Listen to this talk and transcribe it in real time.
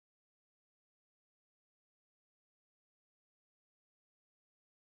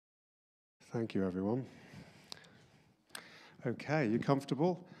Thank you, everyone. Okay, you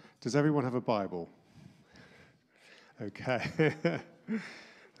comfortable? Does everyone have a Bible? Okay.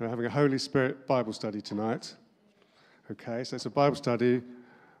 We're having a Holy Spirit Bible study tonight. Okay, so it's a Bible study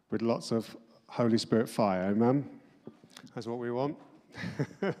with lots of Holy Spirit fire, amen? That's what we want.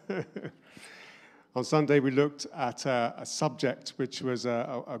 On Sunday, we looked at a subject which was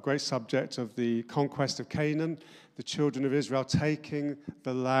a great subject of the conquest of Canaan, the children of Israel taking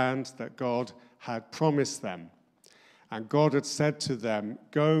the land that God had promised them. And God had said to them,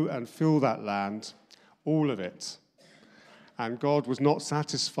 go and fill that land, all of it. And God was not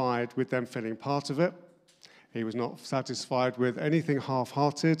satisfied with them filling part of it. He was not satisfied with anything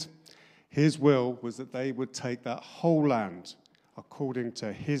half-hearted. His will was that they would take that whole land according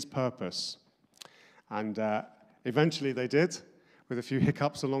to his purpose. And eventually they did, with a few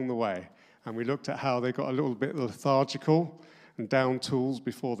hiccups along the way. And we looked at how they got a little bit lethargical and down tools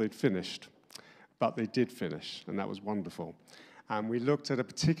before they'd finished. But they did finish, and that was wonderful. And we looked at a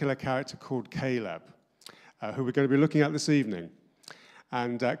particular character called Caleb, who we're going to be looking at this evening.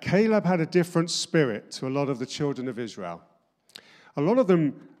 And Caleb had a different spirit to a lot of the children of Israel. A lot of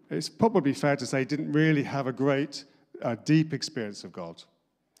them, it's probably fair to say, didn't really have a great, deep experience of God.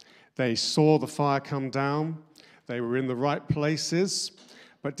 They saw the fire come down. They were in the right places.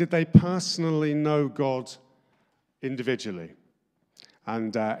 But did they personally know God individually?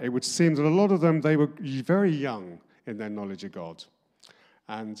 And it would seem that a lot of them, they were very young in their knowledge of God.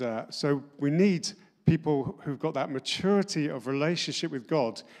 And so we need people who've got that maturity of relationship with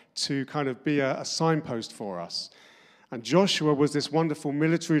God to kind of be a signpost for us. And Joshua was this wonderful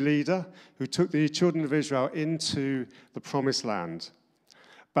military leader who took the children of Israel into the promised land.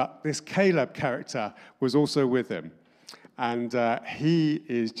 But this Caleb character was also with him. And he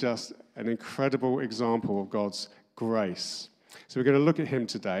is just an incredible example of God's grace. So we're going to look at him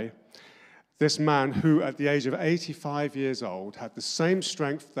today. This man who, at the age of 85 years old, had the same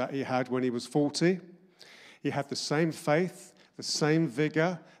strength that he had when he was 40. He had the same faith, the same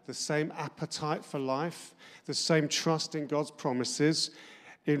vigor, the same appetite for life, the same trust in God's promises.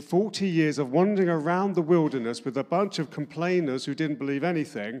 In 40 years of wandering around the wilderness with a bunch of complainers who didn't believe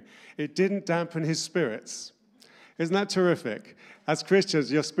anything, it didn't dampen his spirits. Isn't that terrific? As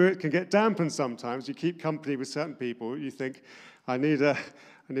Christians, your spirit can get dampened sometimes. You keep company with certain people. You think, I need a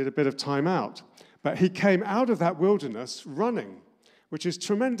bit of time out. But he came out of that wilderness running, which is a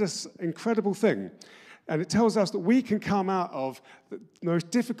tremendous, incredible thing. And it tells us that we can come out of the most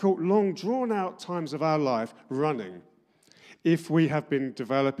difficult, long, drawn-out times of our life running if we have been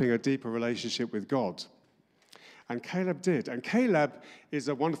developing a deeper relationship with God. And Caleb did. And Caleb is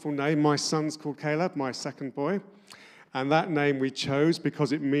a wonderful name. My son's called Caleb, my second boy. And that name we chose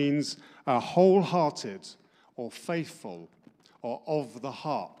because it means wholehearted or faithful or of the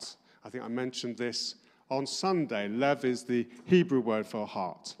heart. I think I mentioned this on Sunday. Lev is the Hebrew word for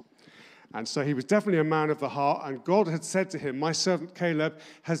heart. And so he was definitely a man of the heart. And God had said to him, my servant Caleb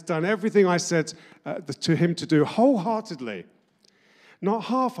has done everything I said to him to do wholeheartedly. Not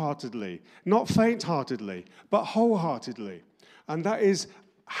half-heartedly, not faint-heartedly, but wholeheartedly. And that is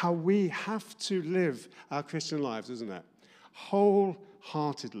how we have to live our Christian lives, isn't it?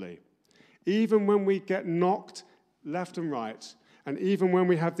 Wholeheartedly. Even when we get knocked left and right, and even when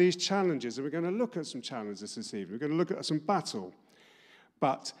we have these challenges, and we're going to look at some challenges this evening, we're going to look at some battle,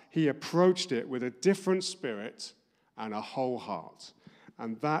 but he approached it with a different spirit and a whole heart.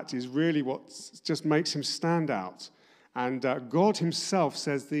 And that is really what just makes him stand out. And God himself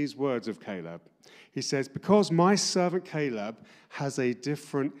says these words of Caleb. He says, because my servant Caleb has a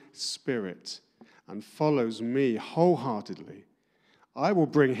different spirit and follows me wholeheartedly, I will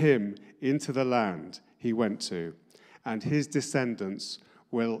bring him into the land he went to, and his descendants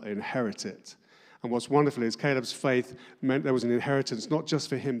will inherit it. And what's wonderful is Caleb's faith meant there was an inheritance, not just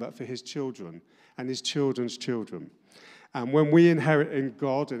for him, but for his children and his children's children. And when we inherit in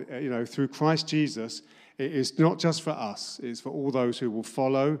God, through Christ Jesus, it is not just for us, it is for all those who will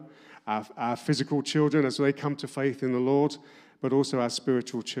follow, our physical children as they come to faith in the Lord, but also our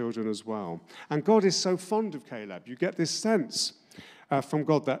spiritual children as well. And God is so fond of Caleb. You get this sense from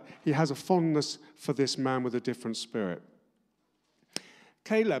God that he has a fondness for this man with a different spirit.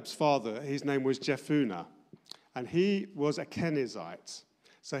 Caleb's father, his name was Jephunneh, and he was a Kenizzite.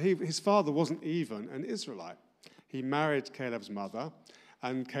 So his father wasn't even an Israelite. He married Caleb's mother,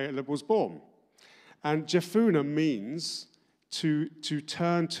 and Caleb was born. And Jephunneh means to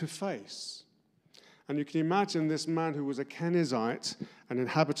turn to face. And you can imagine this man who was a Kenizzite, an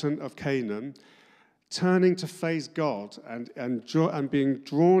inhabitant of Canaan, turning to face God and being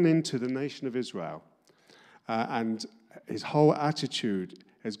drawn into the nation of Israel. And his whole attitude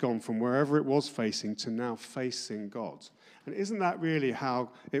has gone from wherever it was facing to now facing God. And isn't that really how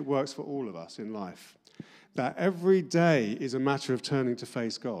it works for all of us in life? That every day is a matter of turning to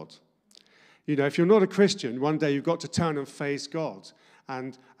face God. You know, if you're not a Christian, one day you've got to turn and face God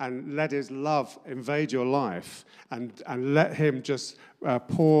and let his love invade your life and let him just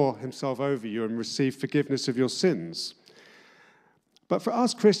pour himself over you and receive forgiveness of your sins. But for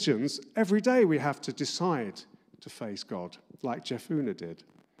us Christians, every day we have to decide to face God, like Jephunneh did,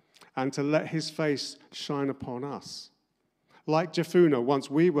 and to let his face shine upon us. Like Jephunneh, once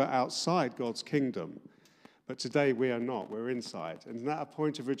we were outside God's kingdom, but today we are not, we're inside. And isn't that a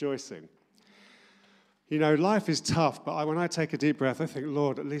point of rejoicing? You know, life is tough, but when I take a deep breath, I think,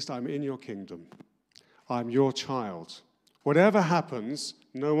 Lord, at least I'm in your kingdom. I'm your child. Whatever happens,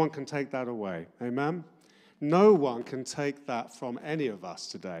 no one can take that away. Amen? No one can take that from any of us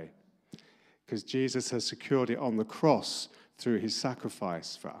today, because Jesus has secured it on the cross through his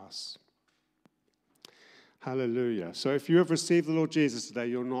sacrifice for us. Hallelujah. So if you have received the Lord Jesus today,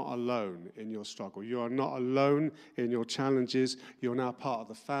 you're not alone in your struggle. You are not alone in your challenges. You're now part of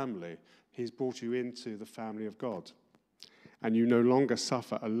the family. He's brought you into the family of God. And you no longer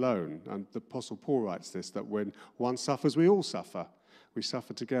suffer alone. And the Apostle Paul writes this, that when one suffers, we all suffer. We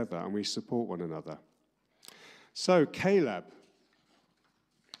suffer together and we support one another. So, Caleb.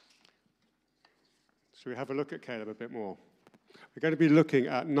 Shall we have a look at Caleb a bit more? We're going to be looking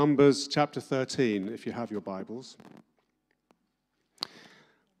at Numbers chapter 13, if you have your Bibles.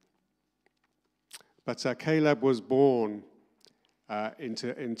 But Caleb was born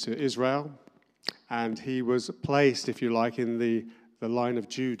into Israel, and he was placed, if you like, in the line of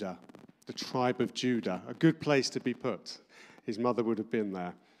Judah, the tribe of Judah, a good place to be put. His mother would have been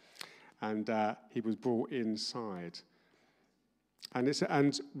there, and he was brought inside.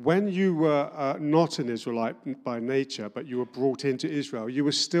 And when you were not an Israelite by nature, but you were brought into Israel, you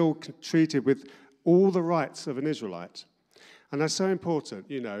were still treated with all the rights of an Israelite. And that's so important,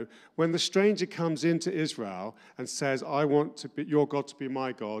 you know. When the stranger comes into Israel and says, I want to be, your God to be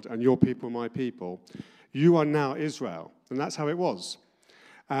my God and your people my people, you are now Israel. And that's how it was.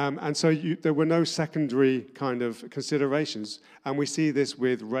 And so there were no secondary kind of considerations. And we see this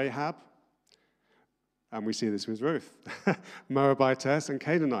with Rahab. And we see this with Ruth, Moabitess and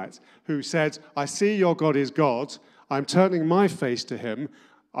Canaanites, who said, I see your God is God. I'm turning my face to him.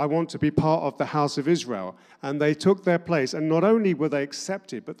 I want to be part of the house of Israel. And they took their place. And not only were they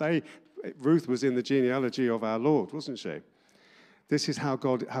accepted, but Ruth was in the genealogy of our Lord, wasn't she? This is how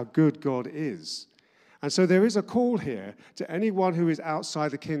good God is. And so there is a call here to anyone who is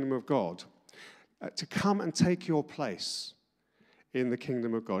outside the kingdom of God to come and take your place in the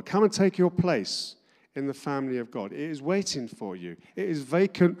kingdom of God. Come and take your place in the family of God. It is waiting for you. It is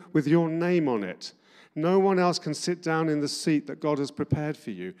vacant with your name on it. No one else can sit down in the seat that God has prepared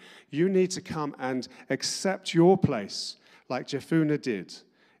for you. You need to come and accept your place like Jephunneh did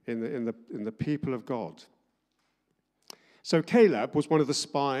in the people of God. So Caleb was one of the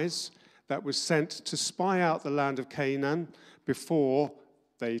spies that was sent to spy out the land of Canaan before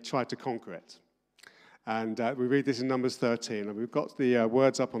they tried to conquer it. And we read this in Numbers 13, and we've got the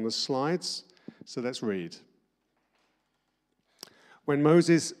words up on the slides. So let's read. When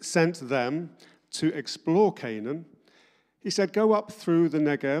Moses sent them to explore Canaan, he said, go up through the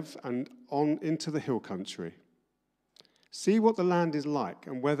Negev and on into the hill country. See what the land is like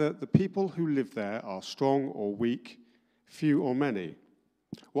and whether the people who live there are strong or weak, few or many.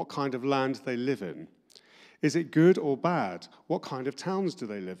 What kind of land they live in. Is it good or bad? What kind of towns do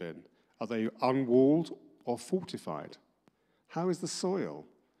they live in? Are they unwalled or fortified? How is the soil?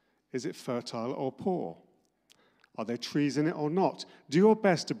 Is it fertile or poor? Are there trees in it or not? Do your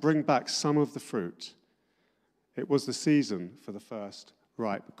best to bring back some of the fruit. It was the season for the first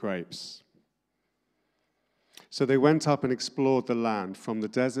ripe grapes. So they went up and explored the land from the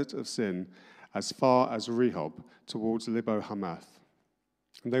desert of Sin as far as Rehob towards Libo-Hamath.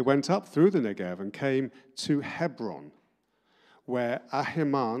 And they went up through the Negev and came to Hebron, where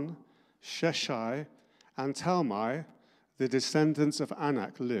Ahiman, Sheshai, and Talmai, the descendants of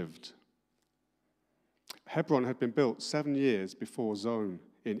Anak, lived. Hebron had been built 7 years before Zoan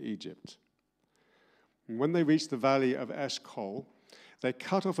in Egypt. And when they reached the valley of Eshcol, they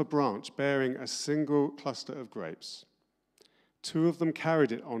cut off a branch bearing a single cluster of grapes. 2 of them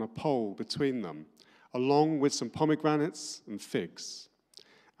carried it on a pole between them, along with some pomegranates and figs.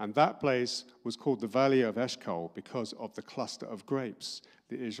 And that place was called the Valley of Eshcol because of the cluster of grapes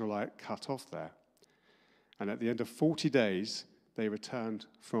the Israelite cut off there. And at the end of 40 days, they returned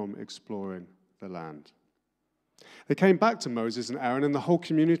from exploring the land. They came back to Moses and Aaron and the whole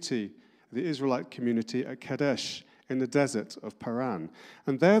community, the Israelite community at Kadesh in the desert of Paran.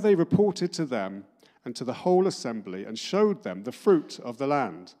 And there they reported to them and to the whole assembly and showed them the fruit of the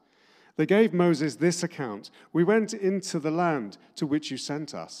land. They gave Moses this account: "We went into the land to which you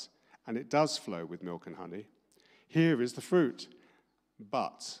sent us, and it does flow with milk and honey. Here is the fruit.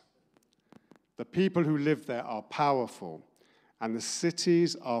 But the people who live there are powerful, and the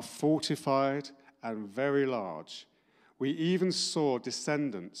cities are fortified and very large. We even saw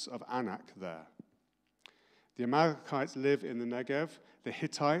descendants of Anak there. The Amalekites live in the Negev, the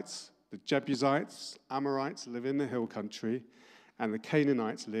Hittites, the Jebusites, Amorites live in the hill country, and the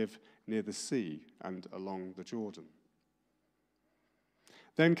Canaanites live near the sea and along the Jordan."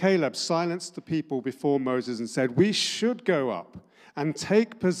 Then Caleb silenced the people before Moses and said, "We should go up and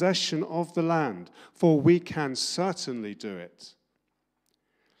take possession of the land, for we can certainly do it."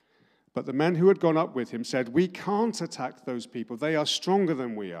 But the men who had gone up with him said, "We can't attack those people. They are stronger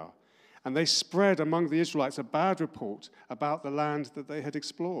than we are." And they spread among the Israelites a bad report about the land that they had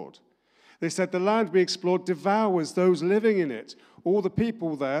explored. They said, "The land we explored devours those living in it. All the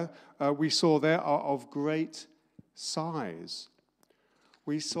people there we saw there are of great size.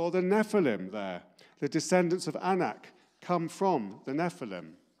 We saw the Nephilim there. The descendants of Anak come from the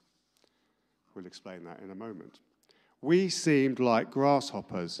Nephilim." We'll explain that in a moment. "We seemed like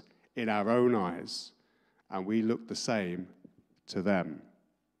grasshoppers in our own eyes, and we looked the same to them."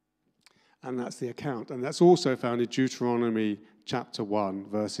 And that's the account. And that's also found in Deuteronomy chapter 1,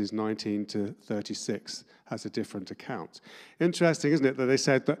 verses 19 to 36, has a different account. Interesting, isn't it, that they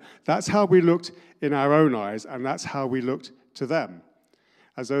said that that's how we looked in our own eyes, and that's how we looked to them,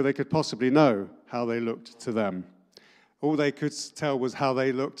 as though they could possibly know how they looked to them. All they could tell was how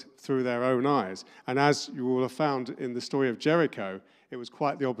they looked through their own eyes. And as you will have found in the story of Jericho, it was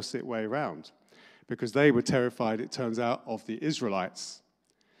quite the opposite way around, because they were terrified, it turns out, of the Israelites.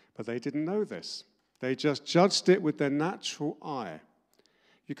 But they didn't know this. They just judged it with their natural eye.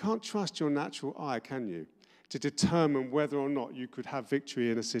 You can't trust your natural eye, can you, to determine whether or not you could have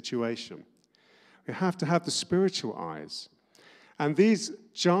victory in a situation. You have to have the spiritual eyes. And these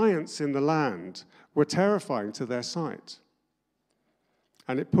giants in the land were terrifying to their sight.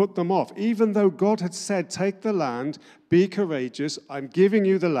 And it put them off. Even though God had said, "Take the land, be courageous, I'm giving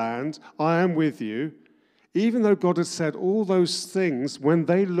you the land, I am with you." Even though God had said all those things, when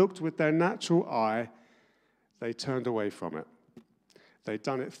they looked with their natural eye, they turned away from it. They'd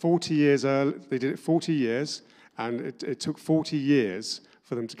done it 40 years early. They did it 40 years, and it took 40 years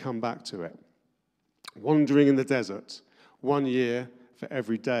for them to come back to it. Wandering in the desert, 1 year for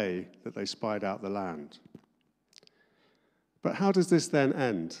every day that they spied out the land. But how does this then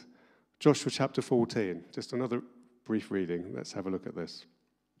end? Joshua chapter 14, just another brief reading. Let's have a look at this.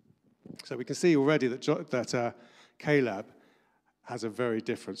 So we can see already that Caleb has a very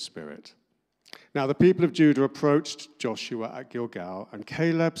different spirit. "Now the people of Judah approached Joshua at Gilgal, and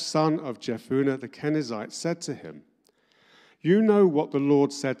Caleb, son of Jephunneh the Kenizzite, said to him, 'You know what the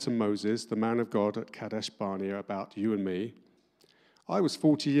Lord said to Moses, the man of God at Kadesh Barnea, about you and me. I was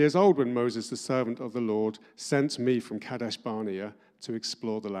 40 years old when Moses, the servant of the Lord, sent me from Kadesh Barnea to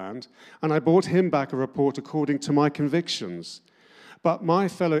explore the land, and I brought him back a report according to my convictions. But my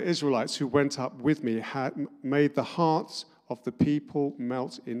fellow Israelites who went up with me had made the hearts of the people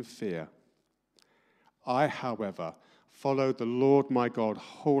melt in fear. I, however, followed the Lord my God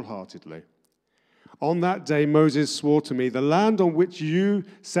wholeheartedly. On that day Moses swore to me, the land on which you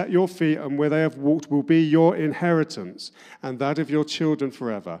set your feet and where they have walked will be your inheritance and that of your children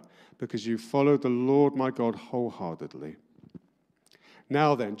forever, because you followed the Lord my God wholeheartedly.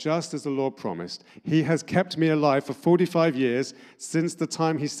 Now then, just as the Lord promised, he has kept me alive for 45 years since the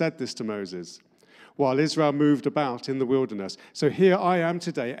time he said this to Moses, while Israel moved about in the wilderness. So here I am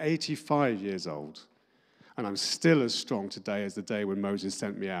today, 85 years old, and I'm still as strong today as the day when Moses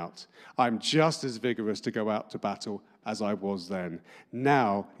sent me out. I'm just as vigorous to go out to battle as I was then.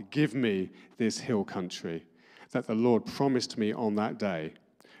 Now give me this hill country that the Lord promised me on that day.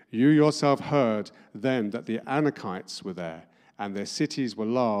 You yourself heard then that the Anakites were there, and their cities were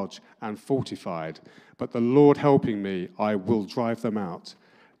large and fortified. But the Lord helping me, I will drive them out,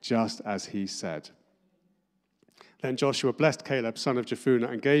 just as he said.' Then Joshua blessed Caleb, son of Jephunneh,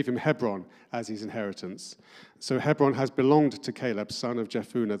 and gave him Hebron as his inheritance. So Hebron has belonged to Caleb, son of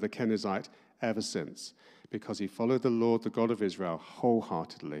Jephunneh the Kenizzite, ever since, because he followed the Lord, the God of Israel,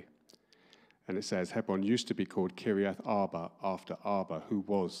 wholeheartedly." And it says, Hebron used to be called Kiriath Arba, after Arba, who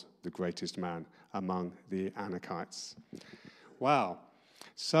was the greatest man among the Anakites. Wow.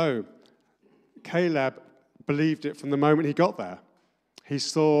 So Caleb believed it from the moment he got there. He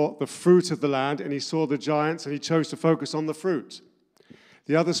saw the fruit of the land, and he saw the giants, and he chose to focus on the fruit.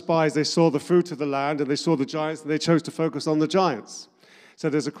 The other spies, they saw the fruit of the land and they saw the giants and they chose to focus on the giants. So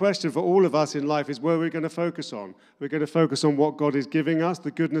there's a question for all of us in life is where we're going to focus on. We're going to focus on what God is giving us,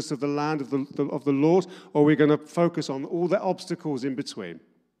 the goodness of the land of the Lord, or we're going to focus on all the obstacles in between.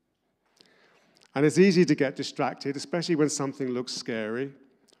 And it's easy to get distracted, especially when something looks scary.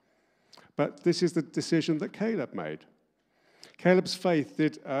 But this is the decision that Caleb made. Caleb's faith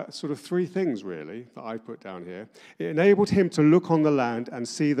did sort of three things, really, that I put down here. It enabled him to look on the land and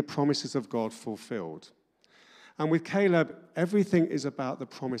see the promises of God fulfilled. And with Caleb, everything is about the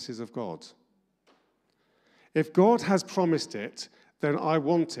promises of God. If God has promised it, then I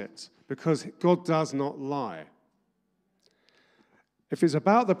want it, because God does not lie. If it's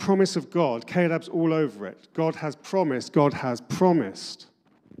about the promise of God, Caleb's all over it. God has promised, God has promised.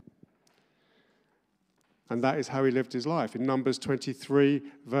 And that is how he lived his life. In Numbers 23,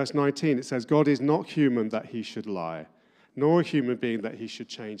 verse 19, it says, God is not human that he should lie, nor a human being that he should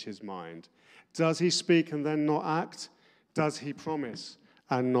change his mind. Does he speak and then not act? Does he promise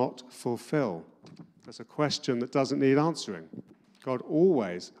and not fulfill? That's a question that doesn't need answering. God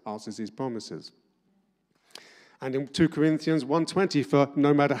always answers his promises. And in 2 Corinthians 1:20, for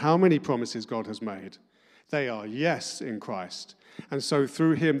no matter how many promises God has made, they are yes in Christ. And so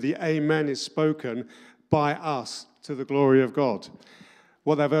through him, the amen is spoken by us to the glory of God.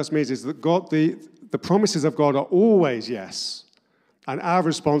 What that verse means is that God, the promises of God are always yes, and our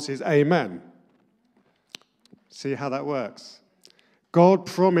response is amen. See how that works? God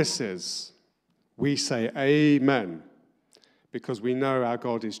promises, we say amen, because we know our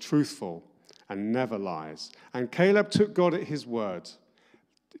God is truthful and never lies. And Caleb took God at his word,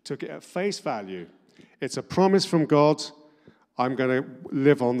 took it at face value. It's a promise from God. I'm going to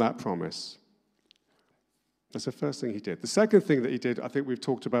live on that promise. That's the first thing he did. The second thing that he did, I think we've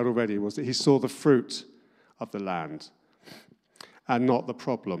talked about already, was that he saw the fruit of the land and not the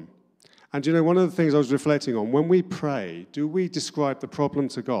problem. And you know, one of the things I was reflecting on, when we pray, do we describe the problem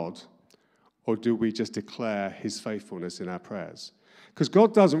to God, or do we just declare his faithfulness in our prayers? Because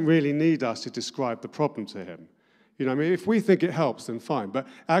God doesn't really need us to describe the problem to him. You know, I mean, if we think it helps, then fine. But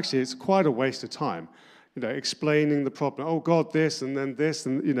actually, it's quite a waste of time, you know, explaining the problem. Oh, God, this, and then this,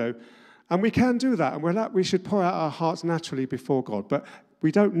 and, you know. And we can do that, and we should pour out our hearts naturally before God. But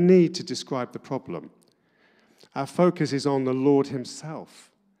we don't need to describe the problem. Our focus is on the Lord himself,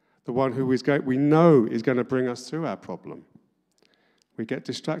 the one who we know is going to bring us through our problem. We get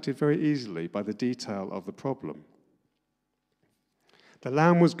distracted very easily by the detail of the problem. The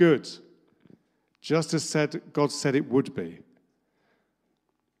land was good, just as God said it would be.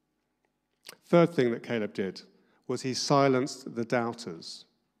 Third thing that Caleb did was he silenced the doubters.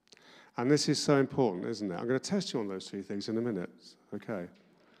 And this is so important, isn't it? I'm going to test you on those three things in a minute. Okay.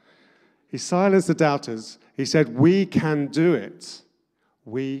 He silenced the doubters. He said, we can do it.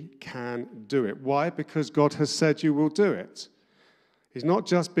 We can do it. Why? Because God has said you will do it. He's not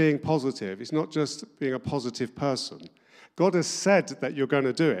just being positive. He's not just being a positive person. God has said that you're going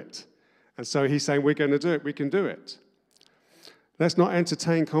to do it. And so he's saying we're going to do it. We can do it. Let's not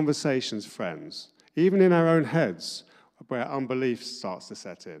entertain conversations, friends, even in our own heads, where unbelief starts to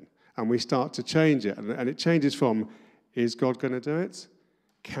set in. And we start to change it. And it changes from, is God going to do it?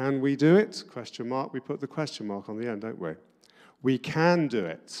 Can we do it? Question mark. We put the question mark on the end, don't we? We can do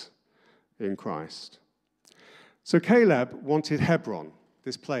it in Christ. So Caleb wanted Hebron,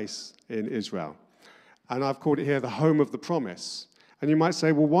 this place in Israel. And I've called it here the home of the promise. And you might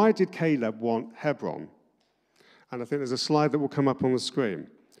say, well, why did Caleb want Hebron? And I think there's a slide that will come up on the screen.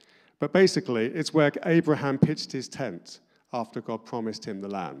 But basically, it's where Abraham pitched his tent after God promised him the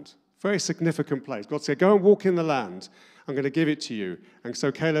land. Very significant place. God said, go and walk in the land. I'm going to give it to you. And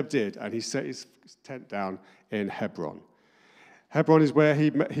so Caleb did, and he set his tent down in Hebron. Hebron is where he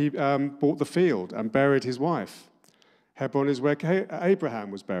bought the field and buried his wife. Hebron is where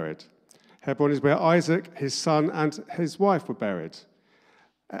Abraham was buried. Hebron is where Isaac, his son, and his wife were buried.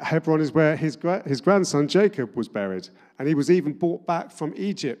 Hebron is where his grandson Jacob was buried. And he was even brought back from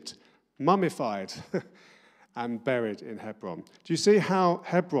Egypt, mummified, and buried in Hebron. Do you see how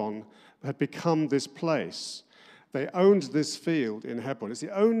Hebron had become this place? They owned this field in Hebron. It's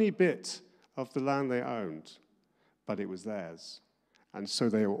the only bit of the land they owned, but it was theirs. And so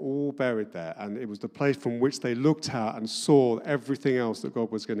they were all buried there, and it was the place from which they looked out and saw everything else that God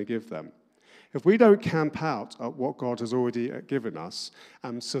was going to give them. If we don't camp out at what God has already given us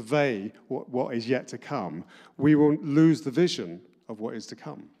and survey what is yet to come, we will lose the vision of what is to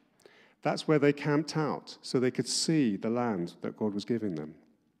come. That's where they camped out, so they could see the land that God was giving them.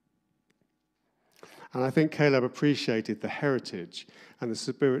 And I think Caleb appreciated the heritage and the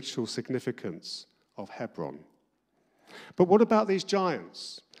spiritual significance of Hebron. But what about these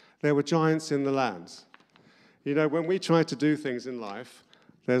giants? There were giants in the land. You know, when we try to do things in life,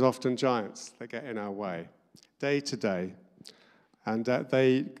 there's often giants that get in our way, day to day. And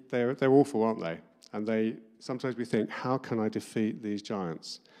they're awful, aren't they? And sometimes we think, how can I defeat these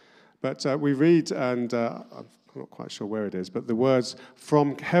giants? But we read, and I'm not quite sure where it is, but the words,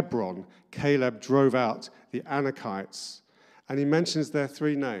 from Hebron, Caleb drove out the Anakites. And he mentions their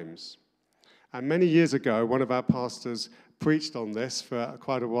 3 names. And many years ago, one of our pastors preached on this for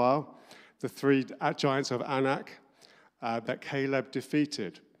quite a while, the 3 giants of Anak that Caleb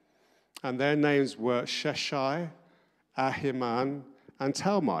defeated. And their names were Sheshai, Ahiman, and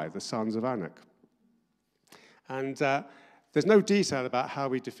Talmai, the sons of Anak. And there's no detail about how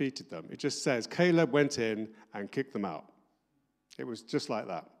he defeated them. It just says Caleb went in and kicked them out. It was just like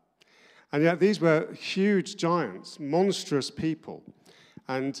that. And yet these were huge giants, monstrous people.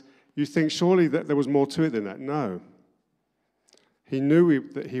 And you think surely that there was more to it than that. No. He knew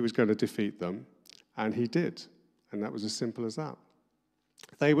that he was going to defeat them, and he did. And that was as simple as that.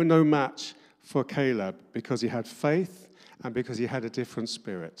 They were no match for Caleb because he had faith and because he had a different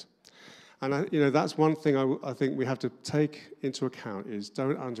spirit. And that's one thing I think we have to take into account is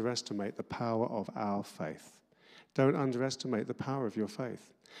don't underestimate the power of our faith. Don't underestimate the power of your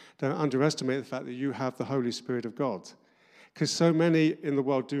faith. Don't underestimate the fact that you have the Holy Spirit of God. Because so many in the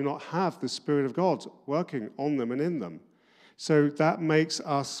world do not have the Spirit of God working on them and in them. So that makes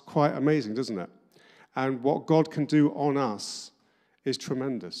us quite amazing, doesn't it? And what God can do on us is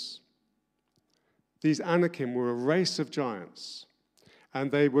tremendous. These Anakim were a race of giants,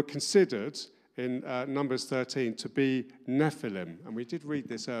 and they were considered in Numbers 13 to be Nephilim. And we did read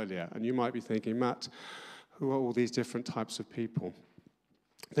this earlier, and you might be thinking, Matt, who are all these different types of people?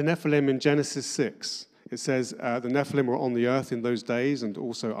 The Nephilim in Genesis 6, it says, the Nephilim were on the earth in those days and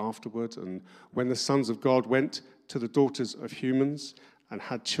also afterward, and when the sons of God went to the daughters of humans and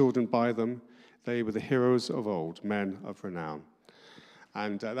had children by them, they were the heroes of old, men of renown.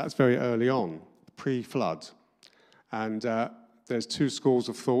 And that's very early on, pre-flood. And there's 2 schools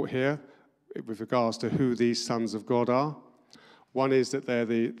of thought here with regards to who these sons of God are. One is that they're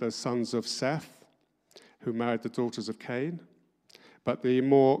the sons of Seth, who married the daughters of Cain. But the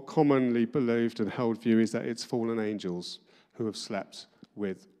more commonly believed and held view is that it's fallen angels who have slept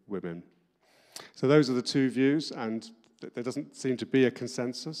with women. So those are the 2 views, and there doesn't seem to be a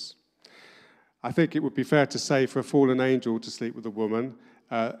consensus. I think it would be fair to say for a fallen angel to sleep with a woman,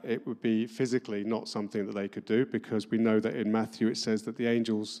 it would be physically not something that they could do, because we know that in Matthew it says that the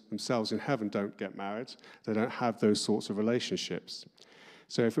angels themselves in heaven don't get married. They don't have those sorts of relationships.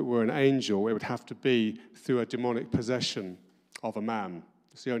 So if it were an angel, it would have to be through a demonic possession of a man.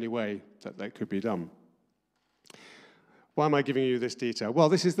 It's the only way that could be done. Why am I giving you this detail? Well,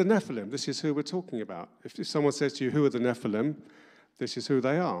 this is the Nephilim. This is who we're talking about. If someone says to you, who are the Nephilim? This is who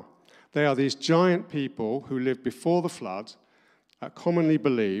they are. They are these giant people who lived before the flood, commonly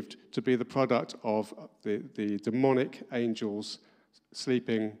believed to be the product of the demonic angels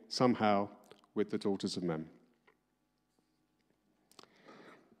sleeping somehow with the daughters of men.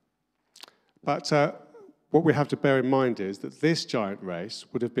 But what we have to bear in mind is that this giant race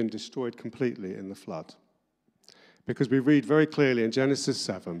would have been destroyed completely in the flood. Because we read very clearly in Genesis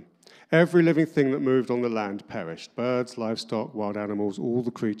 7, every living thing that moved on the land perished. Birds, livestock, wild animals, all the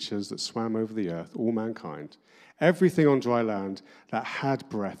creatures that swam over the earth, all mankind. Everything on dry land that had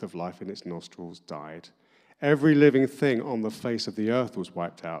breath of life in its nostrils died. Every living thing on the face of the earth was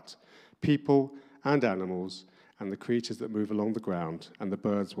wiped out. People and animals and the creatures that move along the ground, and the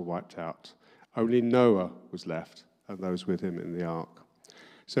birds were wiped out. Only Noah was left, and those with him in the ark.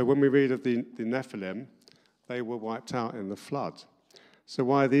 So when we read of the Nephilim, they were wiped out in the flood. So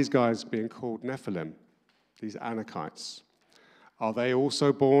why are these guys being called Nephilim, these Anakites? Are they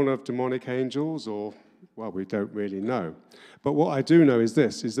also born of demonic angels, or, well, we don't really know. But what I do know is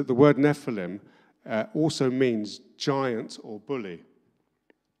this, is that the word Nephilim also means giant or bully.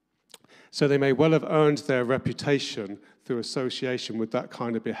 So they may well have earned their reputation through association with that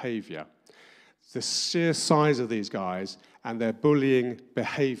kind of behavior. The sheer size of these guys and their bullying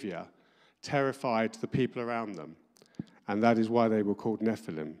behavior terrified the people around them. And that is why they were called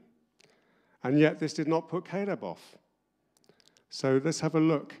Nephilim. And yet this did not put Caleb off. So let's have a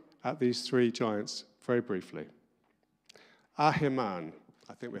look at these 3 giants very briefly. Ahiman,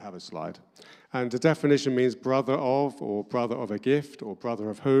 I think we have a slide. And the definition means brother of, or brother of a gift, or brother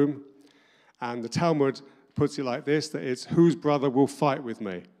of whom. And the Talmud puts it like this, that it's whose brother will fight with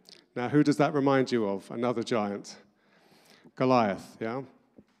me. Now, who does that remind you of? Another giant. Goliath, yeah?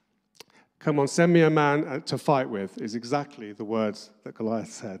 Come on, send me a man to fight with, is exactly the words that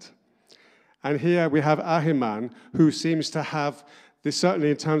Goliath said. And here we have Ahiman, who seems to have this, certainly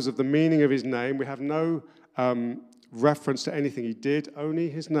in terms of the meaning of his name, we have no reference to anything he did, only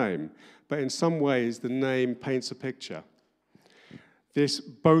his name. But in some ways, the name paints a picture. This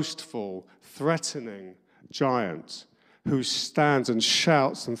boastful, threatening giant who stands and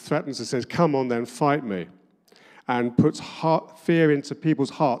shouts and threatens and says, "Come on then, fight me," and puts fear into people's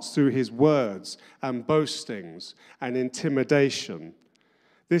hearts through his words and boastings and intimidation.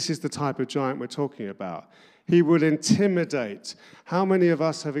 This is the type of giant we're talking about. He will intimidate. How many of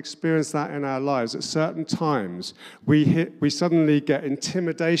us have experienced that in our lives? At certain times, we suddenly get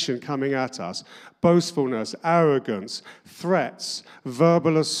intimidation coming at us, boastfulness, arrogance, threats,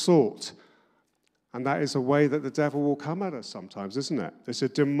 verbal assault. And that is a way that the devil will come at us sometimes, isn't it? It's a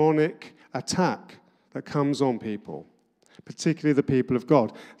demonic attack that comes on people, particularly the people of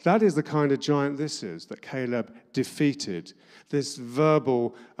God. That is the kind of giant this is that Caleb defeated, this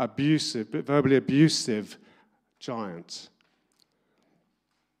verbally abusive giant.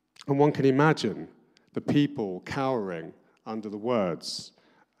 And one can imagine the people cowering under the words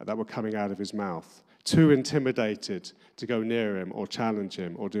that were coming out of his mouth, too intimidated to go near him or challenge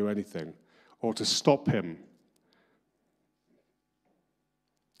him or do anything, or to stop him.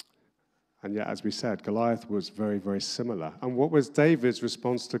 And yet, as we said, Goliath was very, very similar. And what was David's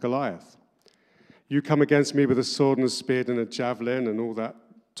response to Goliath? You come against me with a sword and a spear and a javelin and all that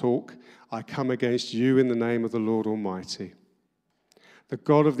talk. I come against you in the name of the Lord Almighty, the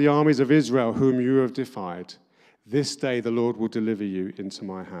God of the armies of Israel, whom you have defied. This day the Lord will deliver you into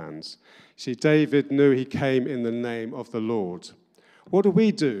my hands. See, David knew he came in the name of the Lord. What do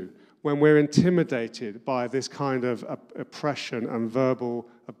we do when we're intimidated by this kind of oppression and verbal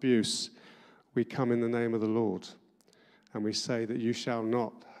abuse? We come in the name of the Lord, and we say that you shall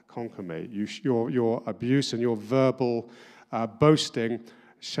not conquer me. Your abuse and your verbal boasting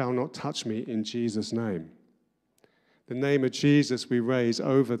shall not touch me in Jesus' name. The name of Jesus we raise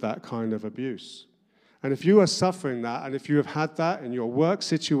over that kind of abuse. And if you are suffering that, and if you have had that in your work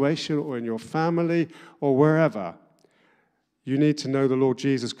situation or in your family or wherever, you need to know the Lord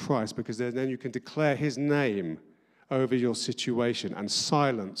Jesus Christ, because then you can declare his name over your situation and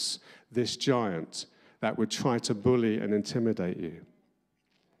silence this giant that would try to bully and intimidate you.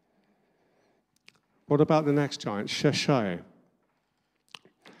 What about the next giant, Sheshai?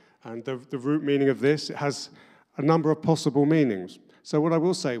 And the root meaning of this, it has a number of possible meanings. So what I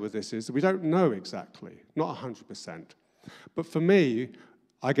will say with this is that we don't know exactly, not 100%. But for me,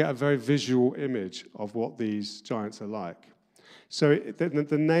 I get a very visual image of what these giants are like. So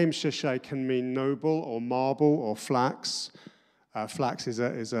the name Sheshai can mean noble or marble or flax. Flax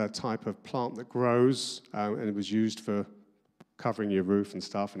is a type of plant that grows, and it was used for covering your roof and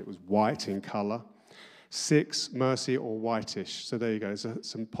stuff, and it was white in color. 6, mercy or whitish. So there you go, there's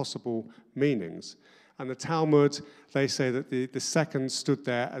some possible meanings. And the Talmud, they say that the second stood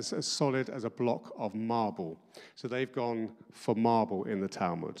there as solid as a block of marble. So they've gone for marble in the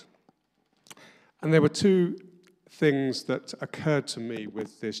Talmud. And there were two things that occurred to me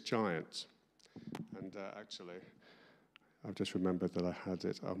with this giant. And actually, I've just remembered that I had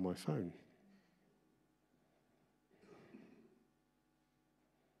it on my phone.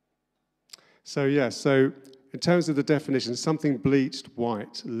 So in terms of the definition, something bleached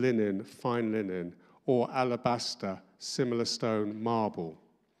white, linen, fine linen, or alabaster, similar stone, marble.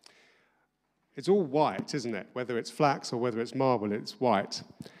 It's all white, isn't it? Whether it's flax or whether it's marble, it's white.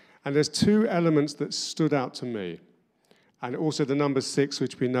 And there's two elements that stood out to me. And also the number 6,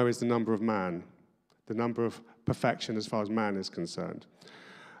 which we know is the number of man, the number of perfection as far as man is concerned.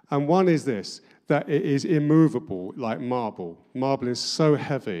 And one is this, that it is immovable like marble. Marble is so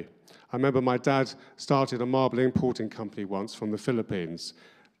heavy. I remember my dad started a marble importing company once from the Philippines.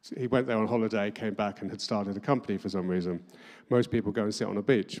 He went there on holiday, came back, and had started a company for some reason. Most people go and sit on a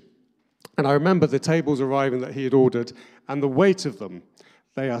beach. And I remember the tables arriving that he had ordered, and the weight of them,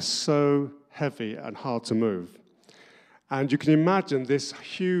 they are so heavy and hard to move. And you can imagine this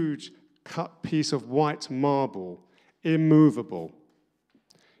huge cut piece of white marble, immovable.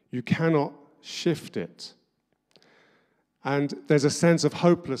 You cannot shift it. And there's a sense of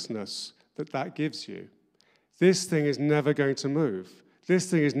hopelessness that gives you. This thing is never going to move.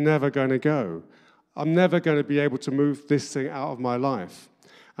 This thing is never going to go. I'm never going to be able to move this thing out of my life.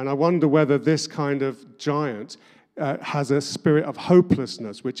 And I wonder whether this kind of giant has a spirit of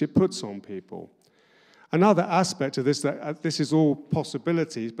hopelessness which it puts on people. Another aspect of this, that this is all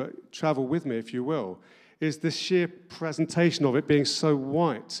possibilities, but travel with me if you will, is the sheer presentation of it being so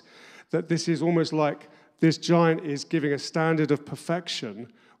white that this is almost like this giant is giving a standard of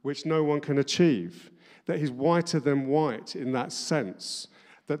perfection which no one can achieve, that he's whiter than white in that sense.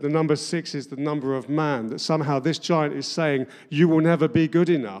 That the number 6 is the number of man, that somehow this giant is saying, you will never be good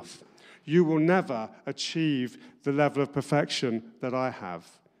enough. You will never achieve the level of perfection that I have.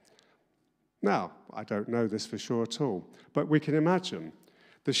 Now, I don't know this for sure at all, but we can imagine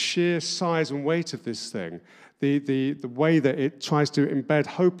the sheer size and weight of this thing, the way that it tries to embed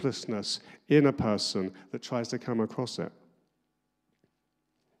hopelessness in a person that tries to come across it.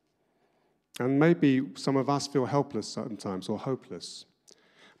 And maybe some of us feel helpless sometimes or hopeless.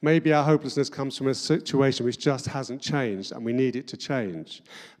 Maybe our hopelessness comes from a situation which just hasn't changed and we need it to change.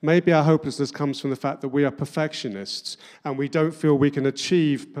 Maybe our hopelessness comes from the fact that we are perfectionists and we don't feel we can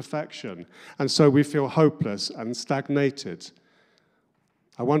achieve perfection, and so we feel hopeless and stagnated.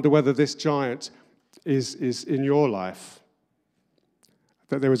 I wonder whether this giant is in your life,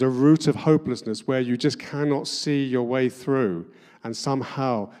 that there is a root of hopelessness where you just cannot see your way through, and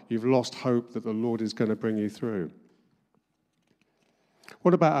somehow you've lost hope that the Lord is going to bring you through.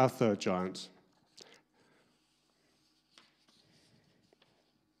 What about our third giant?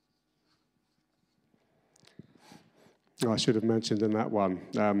 Oh, I should have mentioned in that one.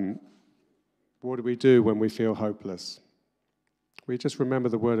 What do we do when we feel hopeless? We just remember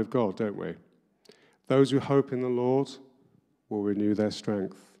the word of God, don't we? Those who hope in the Lord will renew their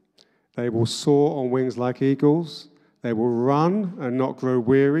strength. They will soar on wings like eagles. They will run and not grow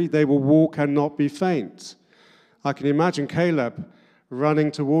weary. They will walk and not be faint. I can imagine Caleb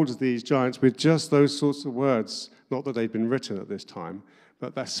running towards these giants with just those sorts of words. Not that they'd been written at this time,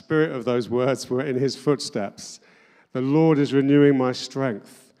 but the spirit of those words were in his footsteps. The Lord is renewing my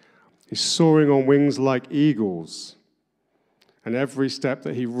strength. He's soaring on wings like eagles. And every step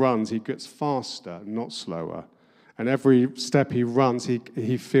that he runs, he gets faster, not slower. And every step he runs,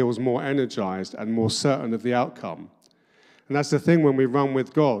 he feels more energized and more certain of the outcome. And that's the thing when we run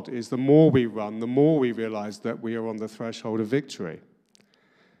with God, is the more we run, the more we realize that we are on the threshold of victory.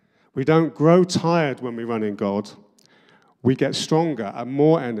 We don't grow tired when we run in God. We get stronger and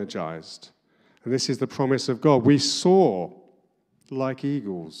more energized. And this is the promise of God. We soar like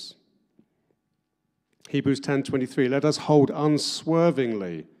eagles. Hebrews 10:23, let us hold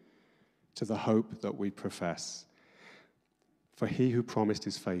unswervingly to the hope that we profess. For he who promised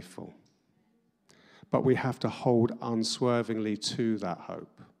is faithful. But we have to hold unswervingly to that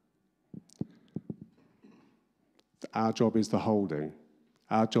hope. Our job is the holding.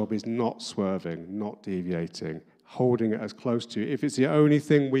 Our job is not swerving, not deviating, holding it as close to you. If it's the only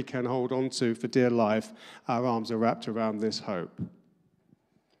thing we can hold on to for dear life, our arms are wrapped around this hope.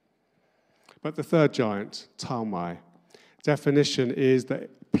 But the third giant, Talmai, definition is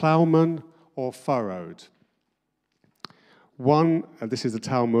that plowman or furrowed. One, and this is the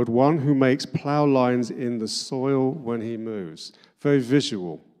Talmud, one who makes plow lines in the soil when he moves. Very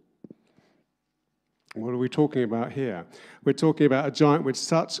visual. What are we talking about here? We're talking about a giant with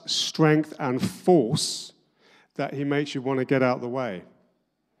such strength and force that he makes you want to get out of the way.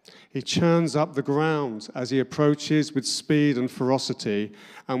 He churns up the ground as he approaches with speed and ferocity,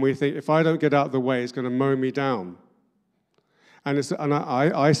 and we think, if I don't get out of the way, it's going to mow me down. And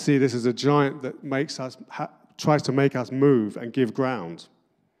I see this as a giant that tries to make us move and give ground.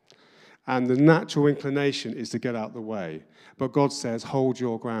 And the natural inclination is to get out of the way. But God says, hold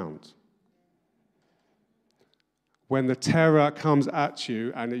your ground. When the terror comes at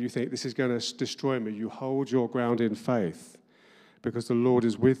you and you think this is going to destroy me, you hold your ground in faith because the Lord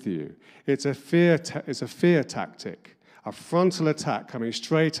is with you. It's a fear tactic, a frontal attack coming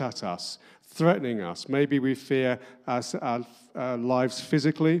straight at us, threatening us. Maybe we fear our lives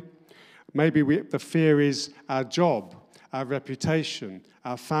physically. Maybe the fear is our job, our reputation,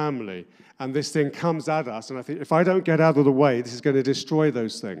 our family. And this thing comes at us, and I think, if I don't get out of the way, this is going to destroy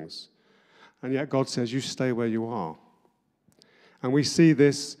those things. And yet God says, you stay where you are. And we see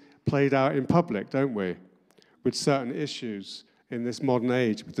this played out in public, don't we? With certain issues in this modern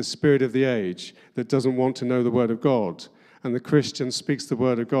age, with the spirit of the age that doesn't want to know the word of God. And the Christian speaks the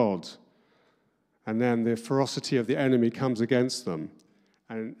word of God. And then the ferocity of the enemy comes against them.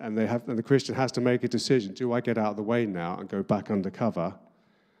 And the Christian has to make a decision. Do I get out of the way now and go back undercover?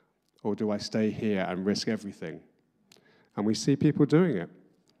 Or do I stay here and risk everything? And we see people doing it.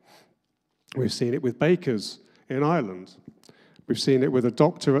 We've seen it with bakers in Ireland. We've seen it with a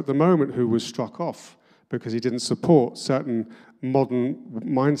doctor at the moment who was struck off because he didn't support certain modern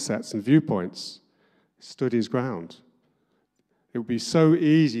mindsets and viewpoints. He stood his ground. It would be so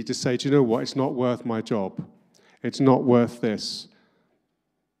easy to say, do you know what, it's not worth my job. It's not worth this.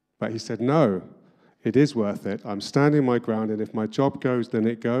 But he said, no, it is worth it. I'm standing my ground, and if my job goes, then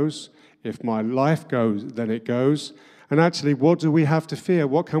it goes. If my life goes, then it goes. And actually, what do we have to fear?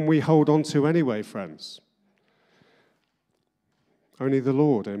 What can we hold on to anyway, friends? Only the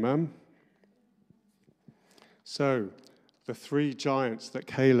Lord, amen? So, the 3 giants that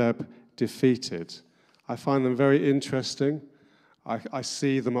Caleb defeated, I find them very interesting. I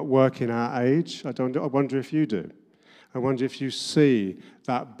see them at work in our age. I wonder if you do. I wonder if you see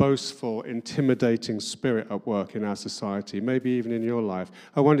that boastful, intimidating spirit at work in our society, maybe even in your life.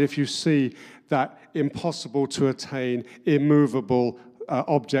 I wonder if you see that impossible to attain, immovable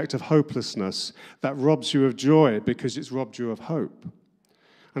object of hopelessness that robs you of joy because it's robbed you of hope.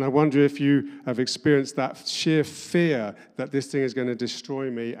 And I wonder if you have experienced that sheer fear that this thing is going to destroy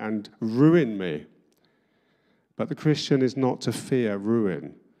me and ruin me. But the Christian is not to fear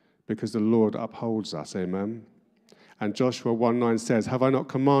ruin because the Lord upholds us, amen? And Joshua 1:9 says, "Have I not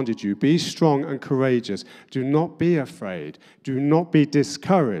commanded you? Be strong and courageous. Do not be afraid. Do not be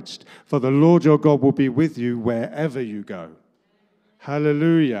discouraged, for the Lord your God will be with you wherever you go."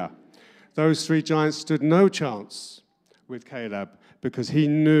 Hallelujah. Those 3 giants stood no chance with Caleb because he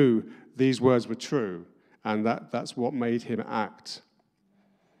knew these words were true, and that's what made him act.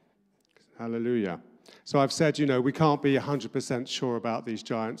 Hallelujah. So I've said, we can't be 100% sure about these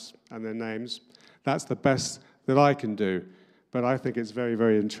giants and their names. That's the best that I can do, but I think it's very,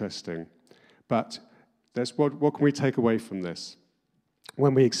 very interesting. But what can we take away from this?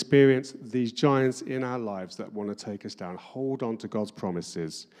 When we experience these giants in our lives that want to take us down, hold on to God's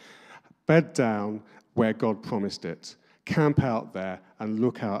promises. Bed down where God promised it. Camp out there and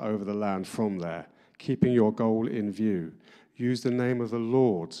look out over the land from there, keeping your goal in view. Use the name of the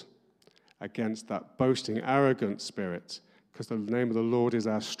Lord against that boasting, arrogant spirit, because the name of the Lord is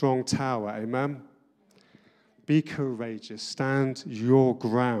our strong tower. Amen? Be courageous. Stand your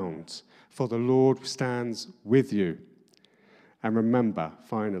ground, for the Lord stands with you. And remember,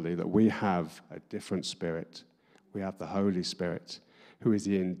 finally, that we have a different spirit. We have the Holy Spirit, who is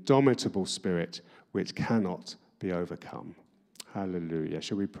the indomitable spirit which cannot be overcome. Hallelujah.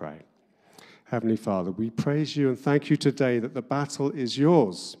 Shall we pray? Heavenly Father, we praise you and thank you today that the battle is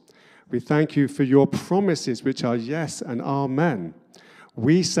yours. We thank you for your promises, which are yes and amen.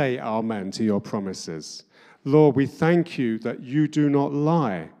 We say amen to your promises. Lord, we thank you that you do not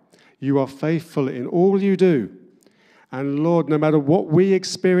lie. You are faithful in all you do. And Lord, no matter what we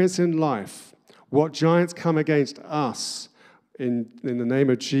experience in life, what giants come against us, in the name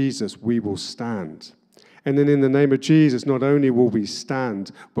of Jesus, we will stand. And then in the name of Jesus, not only will we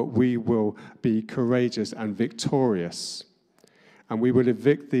stand, but we will be courageous and victorious. And we will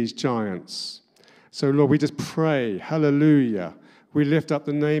evict these giants. So, Lord, we just pray, hallelujah. We lift up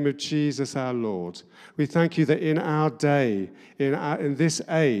the name of Jesus, our Lord. We thank you that in our day, in this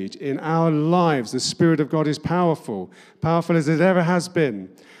age, in our lives, the Spirit of God is powerful as it ever has been.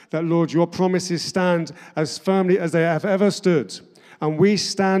 That, Lord, your promises stand as firmly as they have ever stood. And we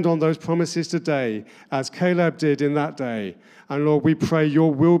stand on those promises today, as Caleb did in that day. And, Lord, we pray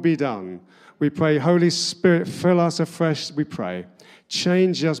your will be done. We pray, Holy Spirit, fill us afresh, we pray.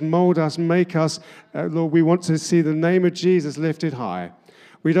 Change us, mold us, make us. Lord, we want to see the name of Jesus lifted high.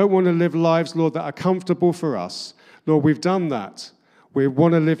 We don't want to live lives, Lord, that are comfortable for us. Lord, we've done that. We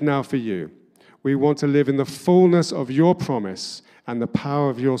want to live now for you. We want to live in the fullness of your promise and the power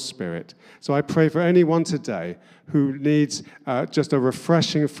of your Spirit. So I pray for anyone today who needs just a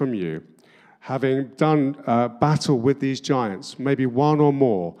refreshing from you, having done battle with these giants, maybe one or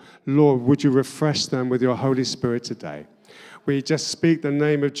more. Lord, would you refresh them with your Holy Spirit today? We just speak the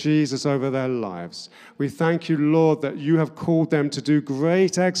name of Jesus over their lives. We thank you, Lord, that you have called them to do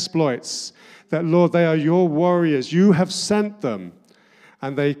great exploits, that, Lord, they are your warriors. You have sent them,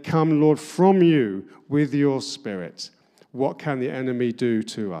 and they come, Lord, from you with your Spirit. What can the enemy do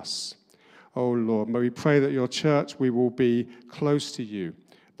to us? Oh, Lord, may we pray that your church, we will be close to you,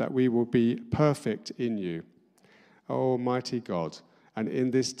 that we will be perfect in you. Oh, mighty God, and in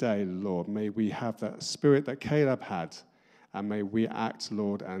this day, Lord, may we have that spirit that Caleb had, and may we act,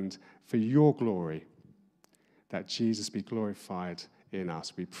 Lord, and for your glory, that Jesus be glorified in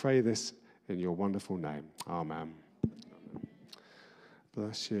us. We pray this in your wonderful name. Amen.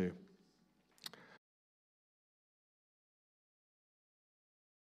 Bless you.